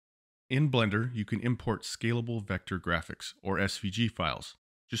In Blender, you can import scalable vector graphics, or SVG files.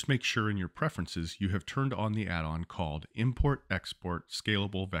 Just make sure in your preferences you have turned on the add-on called Import Export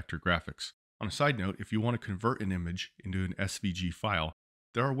Scalable Vector Graphics. On a side note, if you want to convert an image into an SVG file,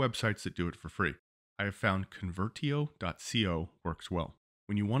 there are websites that do it for free. I have found convertio.co works well.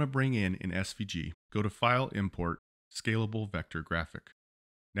 When you want to bring in an SVG, go to File, Import, Scalable Vector Graphic.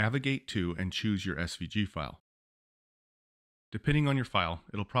 Navigate to and choose your SVG file. Depending on your file,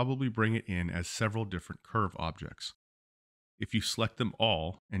 it'll probably bring it in as several different curve objects. If you select them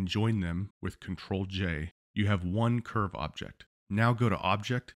all and join them with Ctrl-J, you have one curve object. Now go to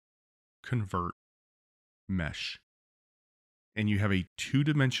Object, Convert, Mesh. And you have a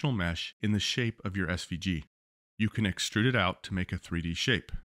two-dimensional mesh in the shape of your SVG. You can extrude it out to make a 3D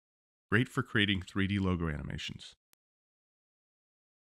shape. Great for creating 3D logo animations.